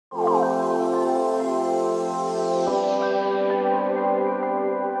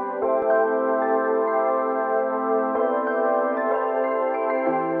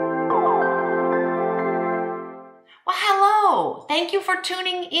Thank you for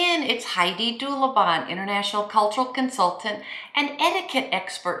tuning in. It's Heidi Dulabon, International Cultural Consultant and Etiquette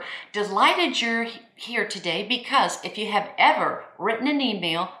Expert. Delighted you're here today because if you have ever written an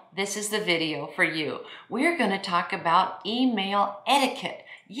email, this is the video for you. We're going to talk about email etiquette.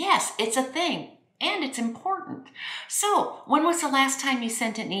 Yes, it's a thing and it's important. So, when was the last time you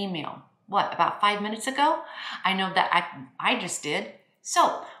sent an email? What, about 5 minutes ago? I know that I just did.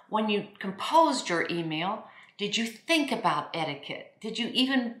 So, when you composed your email, did you think about etiquette? Did you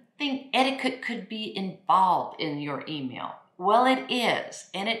even think etiquette could be involved in your email? Well, it is,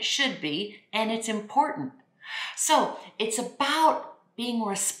 and it should be, and it's important. So it's about being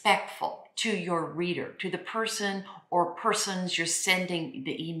respectful to your reader, to the person or persons you're sending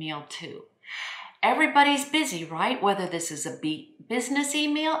the email to. Everybody's busy, right? Whether this is a business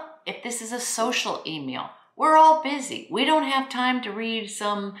email, if this is a social email. We're all busy. We don't have time to read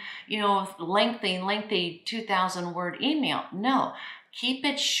some, lengthy 2,000 word email. No, keep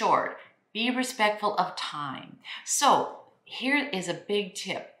it short. Be respectful of time. So here is a big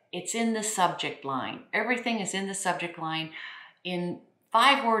tip. It's in the subject line. Everything is in the subject line. In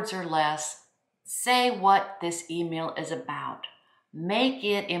 5 words or less, say what this email is about. Make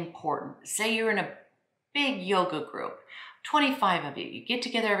it important. Say you're in a big yoga group. 25 of you. You get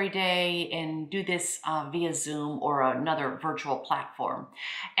together every day and do this via Zoom or another virtual platform.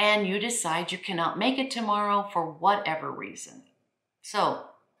 And you decide you cannot make it tomorrow for whatever reason. So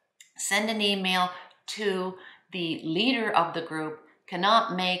send an email to the leader of the group,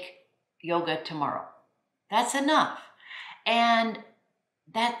 cannot make yoga tomorrow. That's enough. And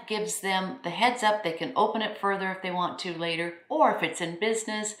that gives them the heads up. They can open it further if they want to later, or if it's in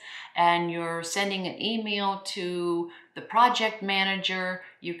business and you're sending an email to the project manager,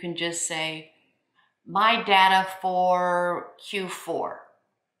 you can just say, my data for Q4,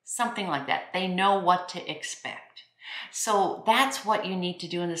 something like that. They know what to expect. So that's what you need to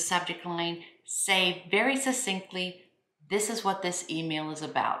do in the subject line. Say very succinctly, this is what this email is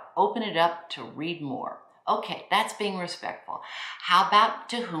about. Open it up to read more. Okay, that's being respectful. How about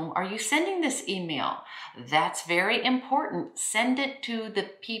to whom are you sending this email? That's very important. Send it to the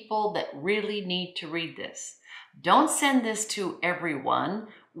people that really need to read this. Don't send this to everyone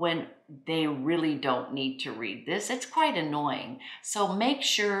when they really don't need to read this. It's quite annoying. So make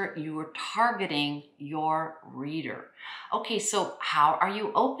sure you are targeting your reader. Okay, so how are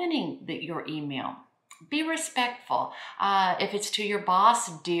you opening your email? Be respectful. If it's to your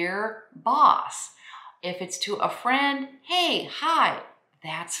boss, dear boss. If it's to a friend, hey, hi,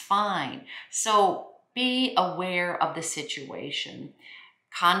 that's fine. So be aware of the situation.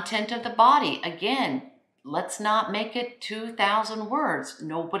 Content of the body, again, let's not make it 2,000 words.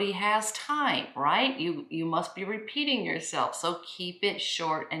 Nobody has time, right? You must be repeating yourself, so keep it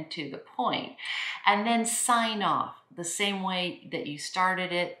short and to the point. And then sign off the same way that you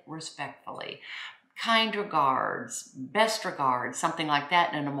started it, respectfully. Kind regards, best regards, something like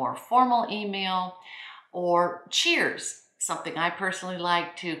that in a more formal email. Or cheers, something I personally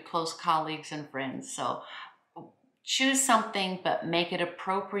like to close colleagues and friends. So choose something, but make it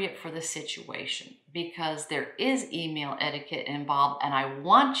appropriate for the situation, because there is email etiquette involved, and I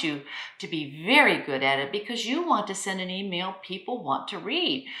want you to be very good at it because you want to send an email people want to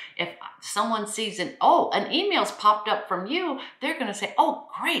read. If someone sees an email's popped up from you, they're going to say, oh,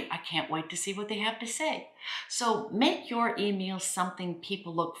 great, I can't wait to see what they have to say. So make your email something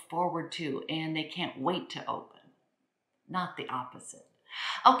people look forward to and they can't wait to open, not the opposite.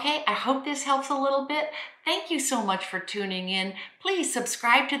 Okay, I hope this helps a little bit. Thank you so much for tuning in. Please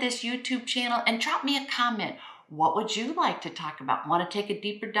subscribe to this YouTube channel and drop me a comment. What would you like to talk about? Want to take a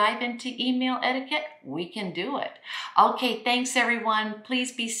deeper dive into email etiquette? We can do it. Okay, thanks everyone.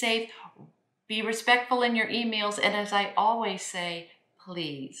 Please be safe. Be respectful in your emails. And as I always say,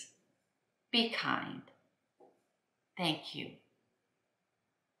 please be kind. Thank you.